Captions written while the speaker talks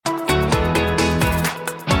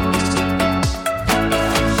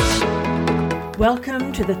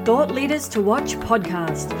Welcome to the Thought Leaders to Watch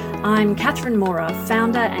podcast. I'm Catherine Mora,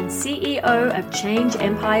 founder and CEO of Change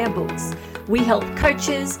Empire Books. We help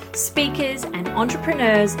coaches, speakers, and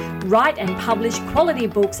entrepreneurs write and publish quality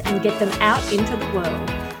books and get them out into the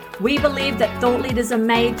world. We believe that thought leaders are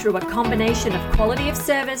made through a combination of quality of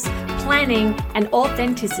service, planning, and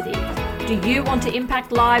authenticity. Do you want to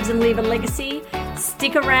impact lives and leave a legacy?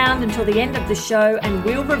 Stick around until the end of the show and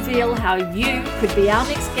we'll reveal how you could be our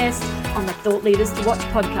next guest on the Thought Leaders to Watch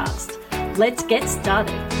podcast. Let's get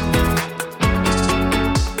started.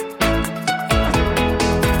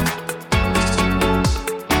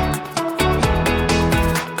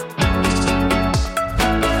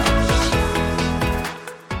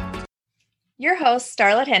 Your host,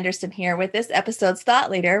 Starlet Henderson, here with this episode's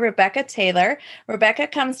thought leader, Rebecca Taylor. Rebecca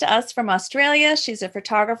comes to us from Australia. She's a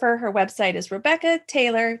photographer. Her website is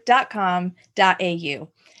rebeccataylor.com.au.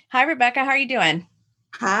 Hi, Rebecca. How are you doing?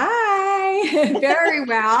 Hi, very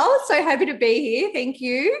well. So happy to be here. Thank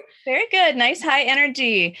you. Very good. Nice high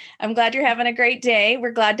energy. I'm glad you're having a great day.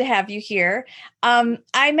 We're glad to have you here.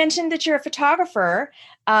 I mentioned that you're a photographer.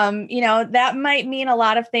 That might mean a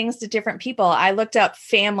lot of things to different people. I looked up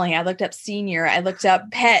family, I looked up senior, I looked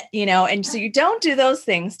up pet, and so you don't do those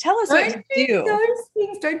things. Tell us what you do. Those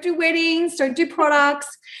things. Don't do weddings, don't do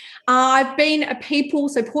products. I've been a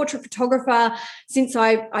portrait photographer since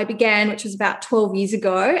I began, which was about 12 years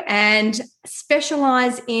ago, and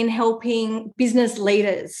specialize in helping business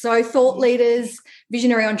leaders. So thought leaders,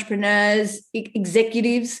 visionary entrepreneurs,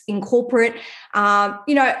 executives in corporate, so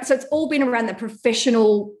it's all been around the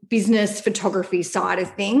professional business photography side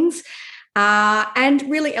of things. And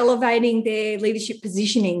really elevating their leadership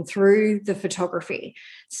positioning through the photography.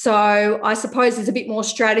 So I suppose there's a bit more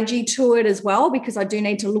strategy to it as well, because I do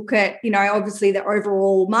need to look at, obviously their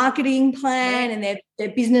overall marketing plan and their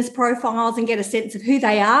business profiles and get a sense of who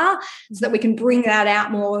they are so that we can bring that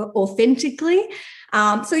out more authentically.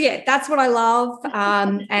 That's what I love.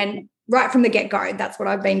 And right from the get-go, that's what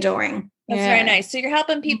I've been doing. That's very nice. So you're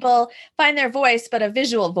helping people find their voice, but a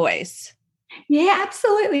visual voice. Yeah,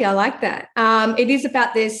 absolutely. I like that. It is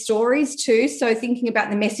about their stories too. So thinking about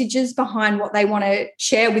the messages behind what they want to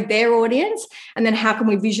share with their audience, and then how can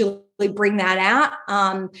we visually bring that out,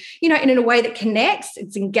 in a way that connects,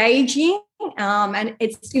 it's engaging, and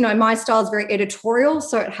it's, my style is very editorial,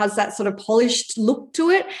 so it has that sort of polished look to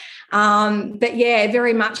it. But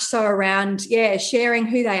very much so around, sharing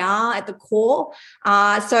who they are at the core.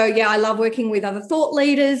 I love working with other thought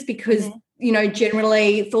leaders because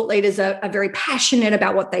generally thought leaders are very passionate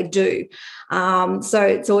about what they do. So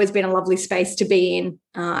it's always been a lovely space to be in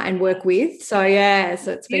and work with. So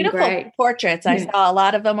it's been beautiful great. Portraits. I saw a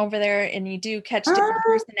lot of them over there, and you do catch different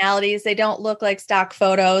personalities. They don't look like stock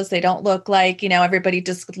photos. They don't look like, everybody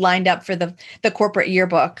just lined up for the corporate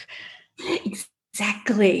yearbook.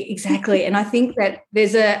 Exactly. And I think that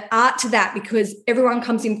there's an art to that because everyone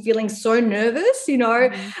comes in feeling so nervous,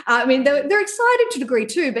 I mean, they're excited to a degree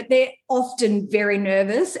too, but they're often very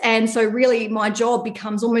nervous. And so really my job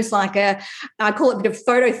becomes almost like I call it a bit of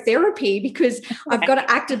phototherapy, because I've got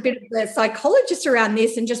to act a bit of a psychologist around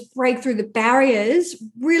this and just break through the barriers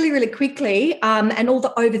really, really quickly, and all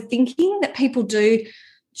the overthinking that people do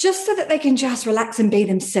just so that they can just relax and be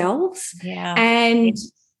themselves. Yeah. And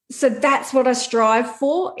so that's what I strive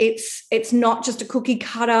for. It's not just a cookie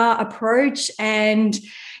cutter approach, and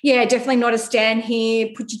definitely not a stand here,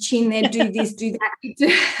 put your chin there, do this, do that.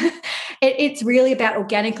 It's really about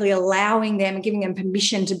organically allowing them and giving them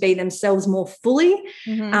permission to be themselves more fully.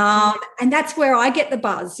 Mm-hmm. And that's where I get the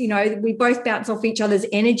buzz. We both bounce off each other's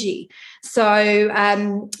energy. So,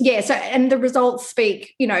 and the results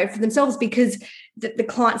speak, for themselves, because the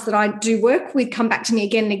clients that I do work with come back to me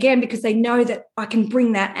again and again because they know that I can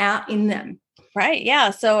bring that out in them. Right.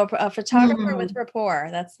 Yeah. So a photographer with rapport.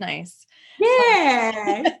 That's nice.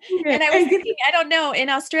 Yeah. And I was thinking, I don't know, in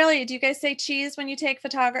Australia, do you guys say cheese when you take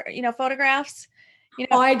photographs?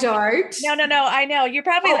 I don't. No. I know. You're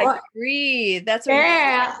probably breathe. That's what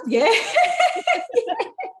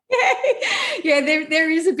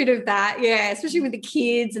there is a bit of that. Yeah. Especially with the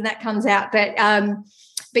kids, and that comes out. But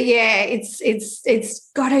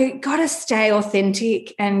it's gotta stay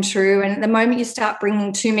authentic and true. And at the moment you start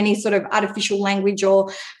bringing too many sort of artificial language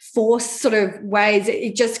or forced sort of ways,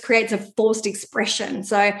 it just creates a forced expression.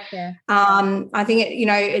 So I think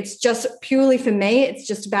it's just purely for me, it's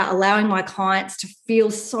just about allowing my clients to feel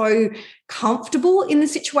so comfortable in the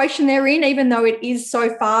situation they're in, even though it is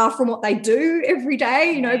so far from what they do every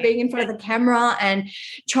day, being in front of the camera and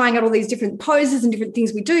trying out all these different poses and different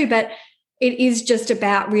things we do. But it is just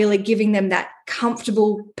about really giving them that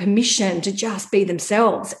comfortable permission to just be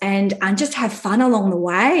themselves and just have fun along the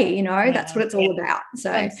way. That's what it's all about.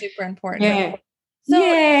 So that's super important. Yeah. So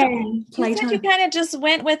you said you kind of just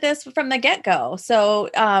went with this from the get-go. So,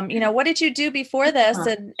 what did you do before this,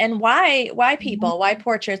 and why people, why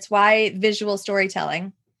portraits, why visual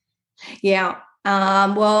storytelling? Yeah.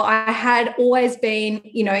 Well, I had always been,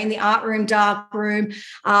 in the art room, dark room,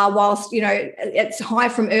 whilst, it's high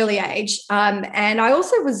from early age. And I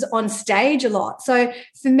also was on stage a lot. So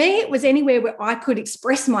for me, it was anywhere where I could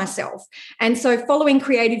express myself. And so following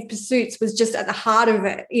creative pursuits was just at the heart of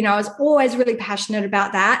it. I was always really passionate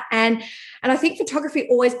about that. And I think photography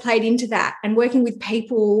always played into that, and working with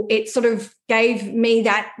people, it sort of gave me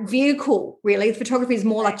that vehicle, really. Photography is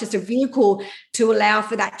more like just a vehicle to allow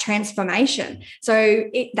for that transformation. So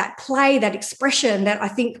that play, that expression that I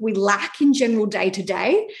think we lack in general day to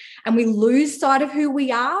day, and we lose sight of who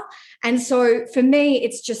we are. And so for me,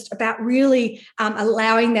 it's just about really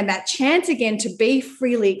allowing them that chance again to be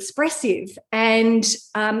freely expressive. And,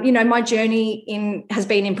 my journey has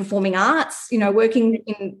been in performing arts, working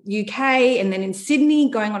in UK and then in Sydney,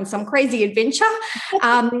 going on some crazy adventure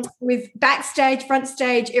with backstage, front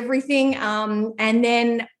stage, everything. And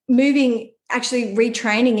then actually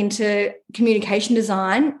retraining into communication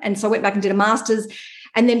design. And so I went back and did a master's,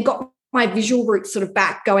 and then got my visual roots sort of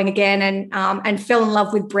back going again, and fell in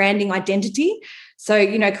love with branding identity. So,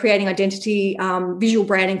 creating identity, visual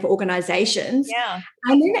branding for organizations. Yeah.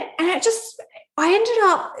 I ended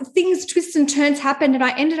up, things, twists and turns happened, and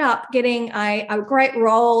I ended up getting a great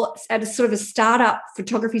role at a sort of a startup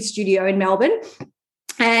photography studio in Melbourne.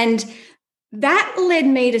 And that led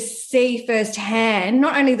me to see firsthand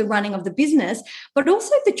not only the running of the business, but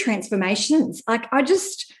also the transformations. Like, I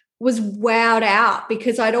just was wowed out,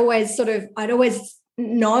 because I'd always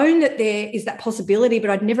known that there is that possibility, but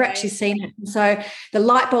I'd never actually seen it. And so the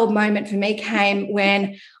light bulb moment for me came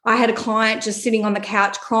when I had a client just sitting on the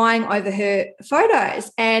couch crying over her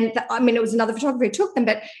photos. And it was another photographer who took them,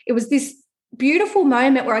 but it was this beautiful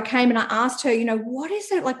moment where I came and I asked her, what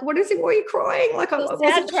is it? Like, what is it? Why are you crying? Like, so I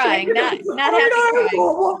wasn't crying, not happy crying.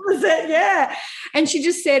 What was it? Yeah. And she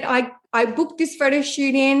just said, I booked this photo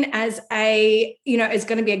shoot in as it's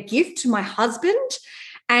going to be a gift to my husband.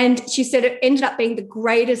 And she said it ended up being the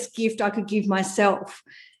greatest gift I could give myself.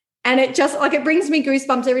 And it just, it brings me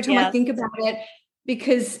goosebumps every time I think about it,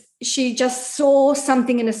 because she just saw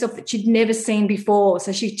something in herself that she'd never seen before.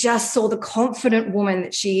 So she just saw the confident woman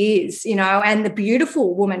that she is, and the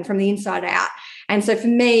beautiful woman from the inside out. And so for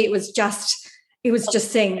me, it was just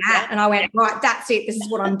seeing that. And I went, right, that's it. This is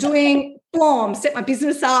what I'm doing. Boom, set my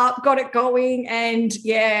business up, got it going. And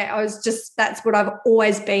that's what I've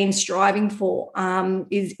always been striving for,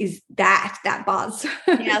 is that buzz.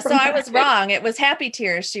 Yeah. So I was wrong. It was happy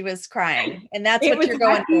tears. She was crying. And that's what you're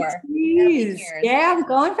going for. Happy tears. Yeah, I'm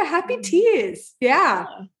going for happy tears. Yeah.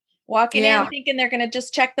 Walking in thinking they're going to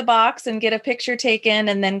just check the box and get a picture taken,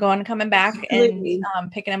 and then coming back and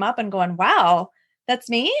picking them up and going, wow, that's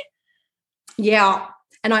me. Yeah.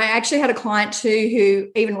 And I actually had a client too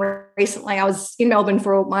who, even recently, I was in Melbourne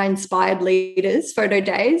for my Inspired Leaders photo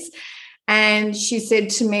days, and she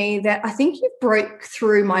said to me that, I think you broke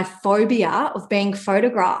through my phobia of being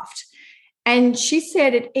photographed. And she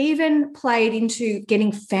said it even played into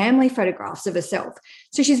getting family photographs of herself.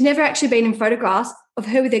 So she's never actually been in photographs of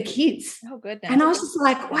her with her kids. Oh, goodness. And I was just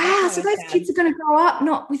like, wow, so those kids are going to grow up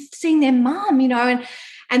not with seeing their mum,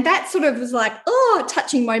 and that sort of was like, a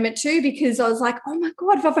touching moment too, because I was like, oh my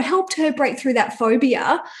God, if I've helped her break through that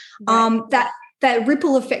phobia, that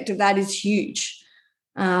ripple effect of that is huge.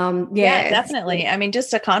 Yeah, definitely.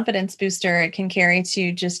 Just a confidence booster it can carry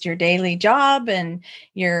to just your daily job and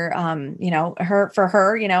your,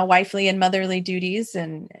 wifely and motherly duties.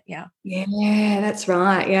 And yeah, that's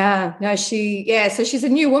right. Yeah, no, so she's a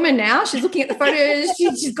new woman now. She's looking at the photos.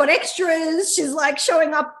 she's got extras. She's like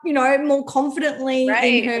showing up, more confidently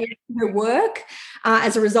in her work.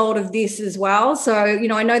 As a result of this as well. So,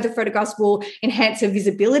 I know the photographs will enhance her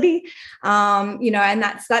visibility, and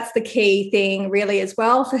that's the key thing really as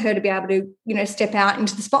well, for her to be able to, step out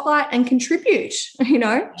into the spotlight and contribute,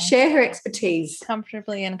 share her expertise.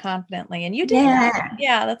 Comfortably and confidently. And you did that.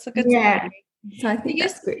 Yeah, that's a good story. So I think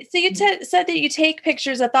that's good. So you said that you take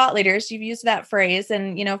pictures of thought leaders. You've used that phrase,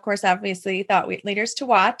 and of course, obviously, thought leaders to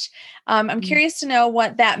watch. I'm curious to know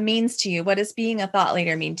what that means to you. What does being a thought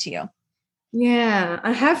leader mean to you? Yeah,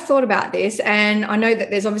 I have thought about this, and I know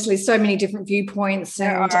that there's obviously so many different viewpoints.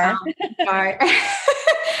 There are.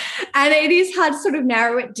 And it is hard to sort of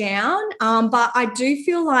narrow it down. But I do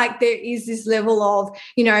feel like there is this level of,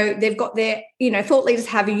 they've got their, thought leaders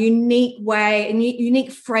have a unique way and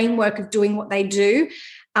unique framework of doing what they do.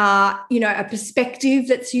 A perspective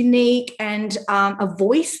that's unique and a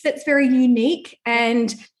voice that's very unique.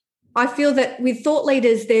 And I feel that with thought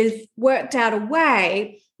leaders, they've worked out a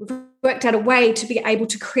way to be able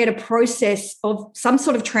to create a process of some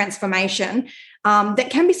sort of transformation that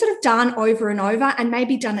can be sort of done over and over and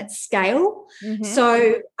maybe done at scale.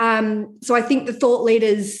 Mm-hmm. So I think the thought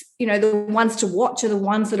leaders, the ones to watch are the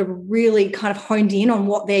ones that have really kind of honed in on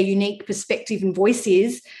what their unique perspective and voice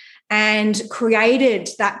is and created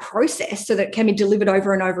that process so that it can be delivered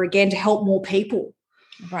over and over again to help more people.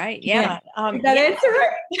 Right. Yeah. That answer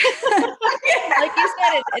it? Like you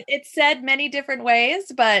said, it's said many different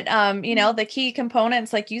ways, but the key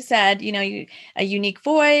components, like you said, a unique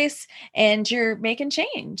voice and you're making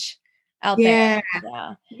change out there.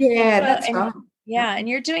 Yeah, that's right. Yeah. And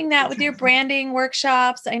you're doing that with your branding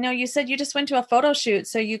workshops. I know you said you just went to a photo shoot.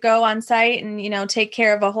 So you go on site and, take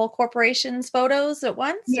care of a whole corporation's photos at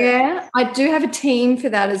once? Yeah, I do have a team for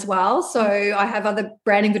that as well. So I have other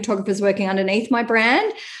branding photographers working underneath my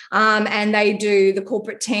brand, and they do the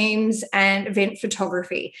corporate teams and event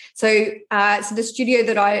photography. So the studio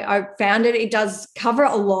that I founded, it does cover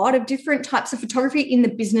a lot of different types of photography in the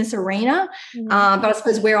business arena. Mm-hmm. But I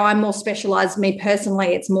suppose where I'm more specialized, me personally,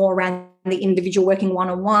 it's more around the individual working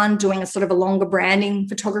one-on-one, doing a sort of a longer branding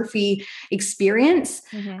photography experience.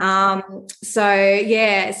 Mm-hmm.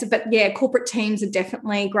 Corporate teams are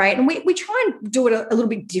definitely great. And we try and do it a little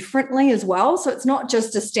bit differently as well. So it's not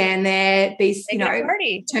just to stand there, be,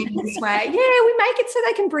 turn this way. Yeah, we make it so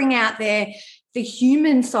they can bring out the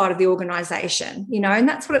human side of the organization, and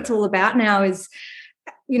that's what it's all about now is,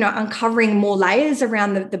 uncovering more layers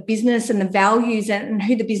around the business and the values and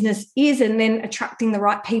who the business is, and then attracting the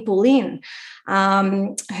right people in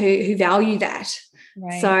who value that.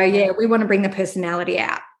 Right. So, we want to bring the personality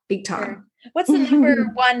out big time. Sure. What's the number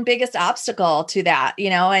one biggest obstacle to that,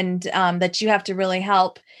 and that you have to really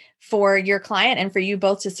help for your client and for you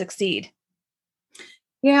both to succeed?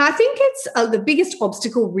 Yeah, I think it's the biggest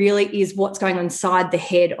obstacle really is what's going on inside the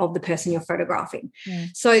head of the person you're photographing.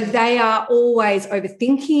 So they are always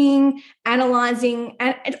overthinking, analyzing,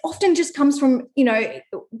 and it often just comes from,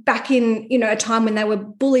 back in, a time when they were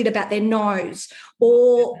bullied about their nose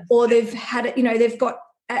or they've had, they've got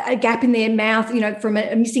a gap in their mouth, from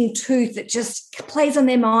a missing tooth that just plays on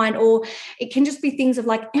their mind, or it can just be things of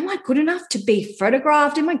like, am I good enough to be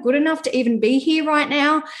photographed? Am I good enough to even be here right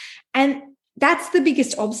now? And that's the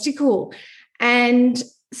biggest obstacle. And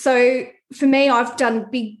so for me, I've done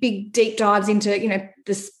big deep dives into,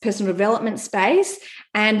 this personal development space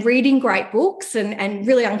and reading great books and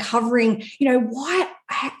really uncovering, why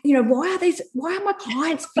are my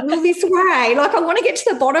clients feel this way? Like, I want to get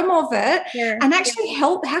to the bottom of it and actually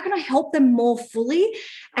help. How can I help them more fully?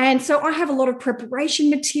 And so I have a lot of preparation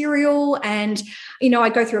material and, I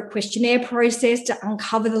go through a questionnaire process to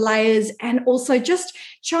uncover the layers and also just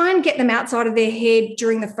try and get them outside of their head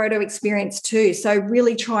during the photo experience too. So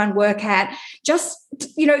really try and work at just,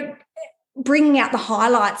 bringing out the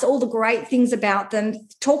highlights, all the great things about them,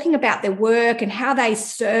 talking about their work and how they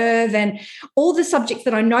serve and all the subjects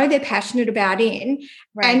that I know they're passionate about and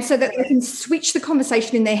so that they can switch the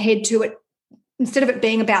conversation in their head to it. Instead of it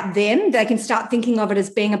being about them, they can start thinking of it as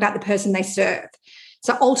being about the person they serve.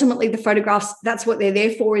 So ultimately the photographs, that's what they're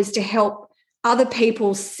there for, is to help other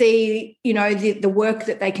people see, the work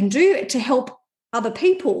that they can do to help other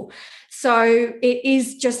people. So it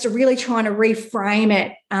is just really trying to reframe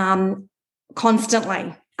it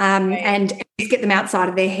constantly and get them outside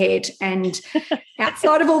of their head and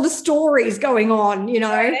outside of all the stories going on,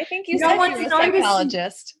 I think you said you're a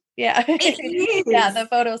psychologist. Yeah. Yeah, the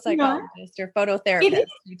photo psychologist or phototherapist. It is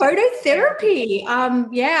phototherapy.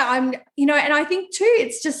 I'm, and I think too,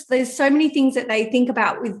 it's just there's so many things that they think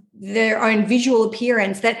about with their own visual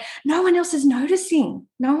appearance that no one else is noticing.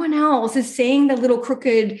 No one else is seeing the little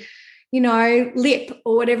crooked, lip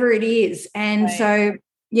or whatever it is. And so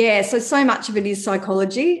so much of it is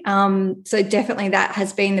psychology. So definitely that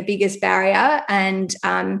has been the biggest barrier. And,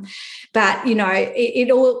 but,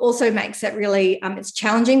 it also makes it really, it's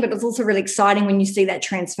challenging, but it's also really exciting when you see that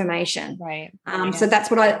transformation. Right. So that's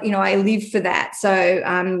what I live for that.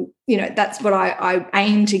 So, that's what I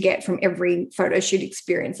aim to get from every photo shoot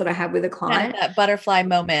experience that I have with a client. Kind of that butterfly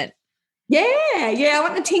moment. Yeah, I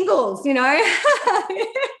want the tingles,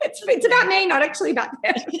 It's about me, not actually about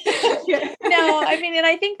them. No, and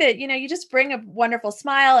I think that, you just bring a wonderful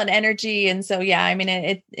smile and energy. And so,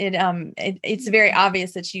 it's very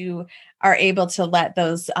obvious that you are able to let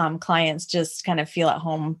those clients just kind of feel at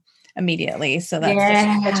home immediately. So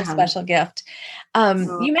that's such a special gift.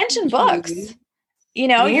 You mentioned books.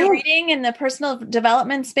 You're reading in the personal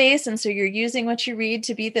development space. And so you're using what you read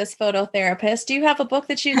to be this phototherapist. Do you have a book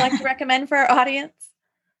that you'd like to recommend for our audience?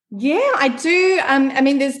 Yeah, I do.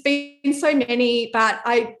 There's been so many, but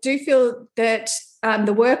I do feel that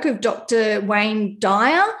the work of Dr. Wayne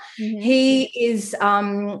Dyer, he is,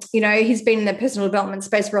 he's been in the personal development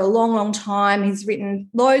space for a long, long time. He's written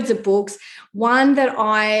loads of books. One that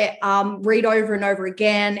I read over and over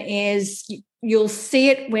again is You'll See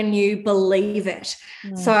It When You Believe It.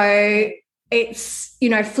 So it's,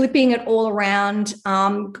 flipping it all around,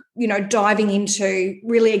 diving into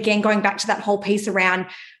really, again, going back to that whole piece around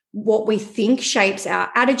what we think shapes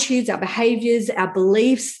our attitudes, our behaviors, our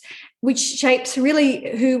beliefs, which shapes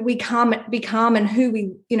really who we become and who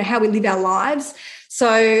we, how we live our lives.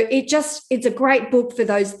 So it's a great book for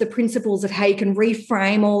the principles of how you can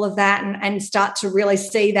reframe all of that and start to really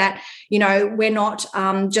see that, we're not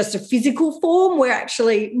just a physical form, we're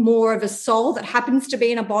actually more of a soul that happens to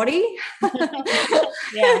be in a body.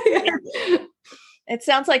 Yeah. It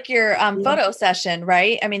sounds like your photo session,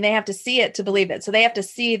 right? I mean, they have to see it to believe it. So they have to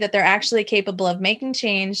see that they're actually capable of making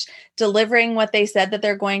change, delivering what they said that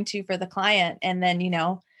they're going to for the client, and then,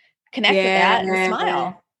 connect with that and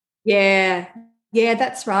smile. Yeah. Yeah,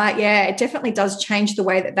 that's right. Yeah, it definitely does change the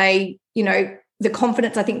way that they, the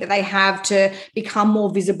confidence I think that they have to become more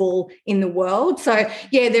visible in the world. So,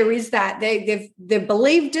 yeah, there is that. They've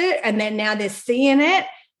believed it, and then now they're seeing it.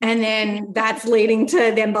 And then that's leading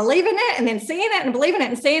to them believing it and then seeing it and believing it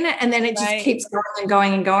and seeing it. And then it just keeps going and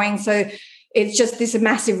going and going. So it's just this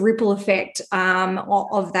massive ripple effect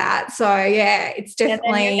of that. So, yeah, it's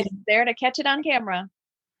definitely it's there to catch it on camera.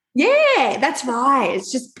 Yeah, that's right.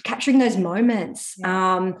 It's just capturing those moments.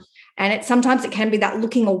 Yeah. And sometimes it can be that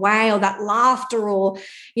looking away or that laughter or,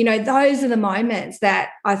 those are the moments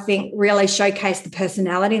that I think really showcase the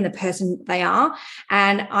personality and the person they are.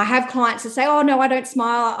 And I have clients that say, oh, no, I don't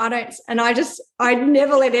smile. And I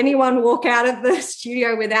never let anyone walk out of the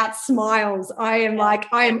studio without smiles. I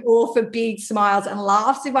am all for big smiles and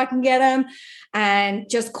laughs if I can get them, and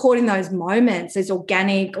just caught in those moments, those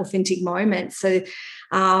organic, authentic moments. So,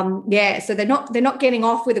 so they're not getting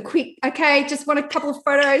off with a quick, okay, just want a couple of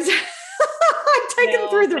photos. Take them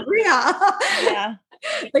through the rear. Yeah.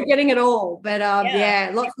 They're getting it all. But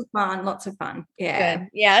lots of fun. Yeah. Good.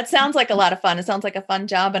 Yeah. It sounds like a lot of fun. It sounds like a fun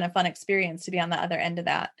job and a fun experience to be on the other end of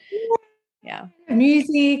that. Yeah.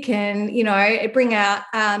 Music and, it bring out,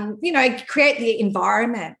 create the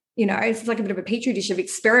environment. It's like a bit of a petri dish of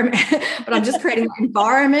experiment, but I'm just creating an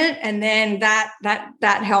environment, and then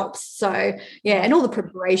that helps. So yeah, and all the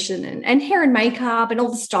preparation and hair and makeup and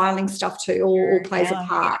all the styling stuff too, all plays a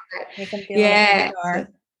part. It's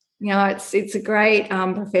a great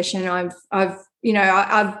profession. I've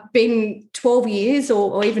been 12 years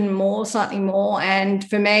or even more, slightly more, and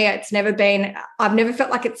for me, I've never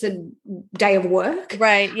felt like it's a day of work.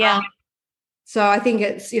 Right. Yeah. So I think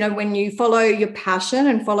it's, when you follow your passion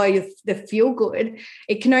and follow the feel good,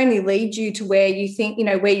 it can only lead you to where you think,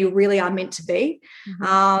 where you really are meant to be.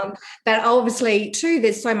 But obviously too,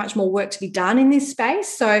 there's so much more work to be done in this space.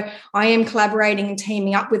 So I am collaborating and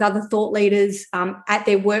teaming up with other thought leaders at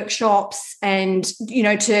their workshops and,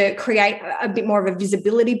 to create a bit more of a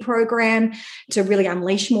visibility program to really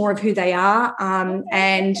unleash more of who they are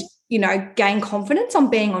and, gain confidence on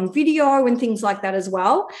being on video and things like that as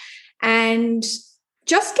well. And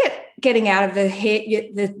just getting out of the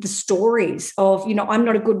head the stories of, I'm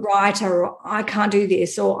not a good writer, or I can't do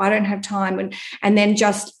this, or I don't have time, and then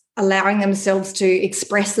just allowing themselves to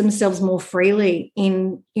express themselves more freely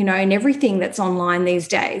in everything that's online these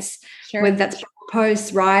days. Sure. Whether that's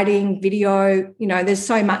posts, writing, video, there's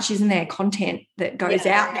so much, isn't there, content that goes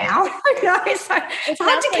out now. So it's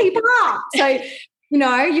hard to keep up. So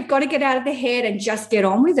you've got to get out of the head and just get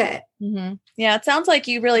on with it. Mm-hmm. Yeah. It sounds like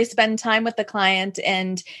you really spend time with the client,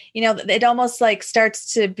 and, it almost like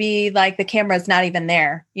starts to be like the camera's not even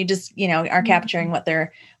there. You just, are capturing what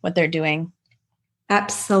they're doing.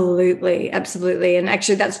 Absolutely. Absolutely. And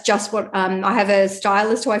actually that's just what I have a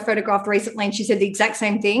stylist who I photographed recently, and she said the exact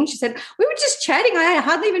same thing. She said, we were just chatting. I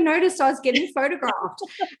hardly even noticed I was getting photographed.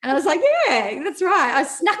 And I was like, yeah, that's right. I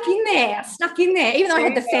snuck in there, even though I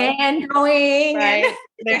had the fan going. Right.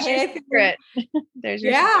 There's your secret. There's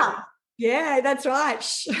your secret. Yeah, that's right.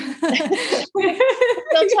 So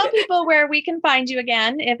tell people where we can find you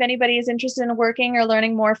again. If anybody is interested in working or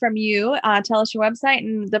learning more from you, tell us your website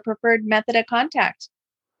and the preferred method of contact.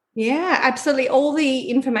 Yeah, absolutely. All the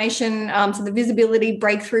information, so the Visibility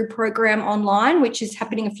Breakthrough Program online, which is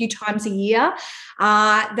happening a few times a year,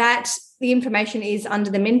 that the information is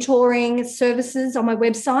under the mentoring services on my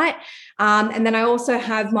website. And then I also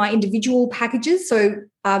have my individual packages, so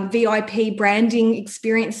VIP branding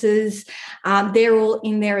experiences, they're all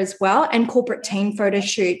in there as well, and corporate team photo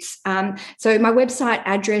shoots. So my website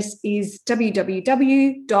address is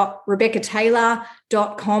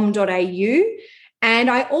www.rebeccataylor.com.au.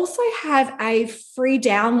 And I also have a free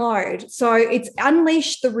download. So it's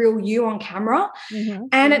Unleash the Real You on Camera. Mm-hmm.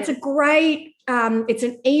 And it's a great, it's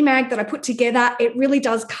an e-mag that I put together. It really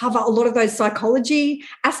does cover a lot of those psychology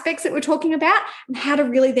aspects that we're talking about, and how to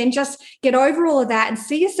really then just get over all of that and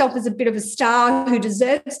see yourself as a bit of a star who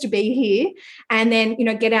deserves to be here, and then,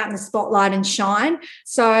 get out in the spotlight and shine.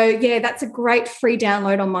 So yeah, that's a great free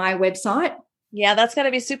download on my website. Yeah, that's got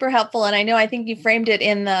to be super helpful. And I think you framed it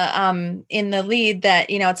in the lead that,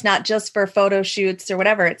 it's not just for photo shoots or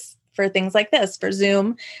whatever. It's for things like this, for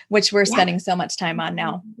Zoom, which we're spending so much time on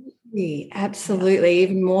now. Absolutely.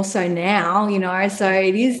 Even more so now, so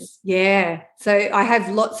it is. Yeah. So I have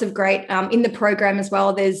lots of great in the program as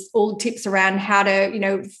well. There's all tips around how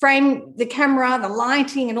to, frame the camera, the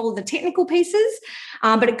lighting, and all the technical pieces.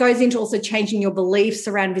 But it goes into also changing your beliefs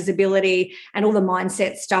around visibility and all the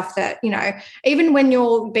mindset stuff that, even when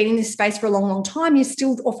you've been in this space for a long, long time, you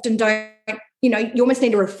still often don't, you almost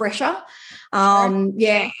need a refresher.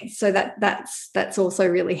 Yeah, so that's also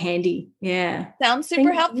really handy. Yeah, sounds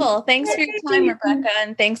super helpful. Thanks for your time, Rebecca,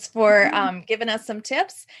 and thanks for giving us some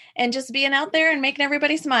tips and just being out there and making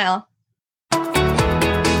everybody smile.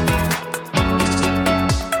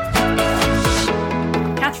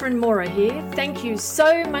 Catherine Mora here. Thank you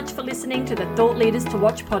so much for listening to the Thought Leaders to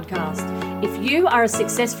Watch podcast. If you are a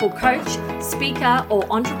successful coach, speaker, or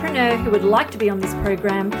entrepreneur who would like to be on this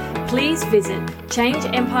program, please visit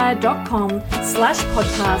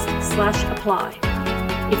changeempire.com/podcast/apply.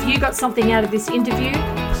 If you got something out of this interview,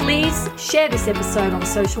 please share this episode on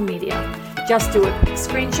social media. Just do a quick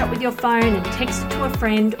screenshot with your phone and text it to a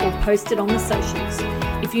friend or post it on the socials.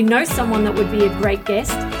 If you know someone that would be a great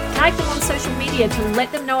guest, tag them on social media to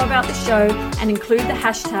let them know about the show and include the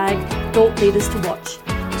hashtag #ThoughtLeadersToWatch.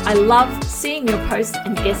 I love seeing your posts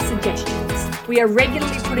and guest suggestions. We are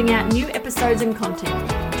regularly putting out new episodes and content.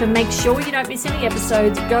 To make sure you don't miss any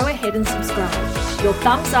episodes, go ahead and subscribe. Your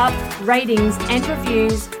thumbs up, ratings, and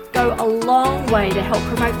reviews go a long way to help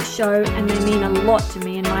promote the show, and they mean a lot to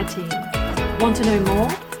me and my team. Want to know more?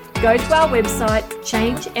 Go to our website,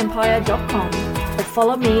 changeempire.com, or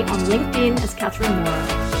follow me on LinkedIn as Catherine Mora.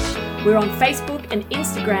 We're on Facebook and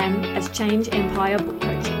Instagram as Change Empire Book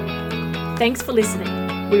Coaching. Thanks for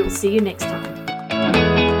listening. We will see you next time.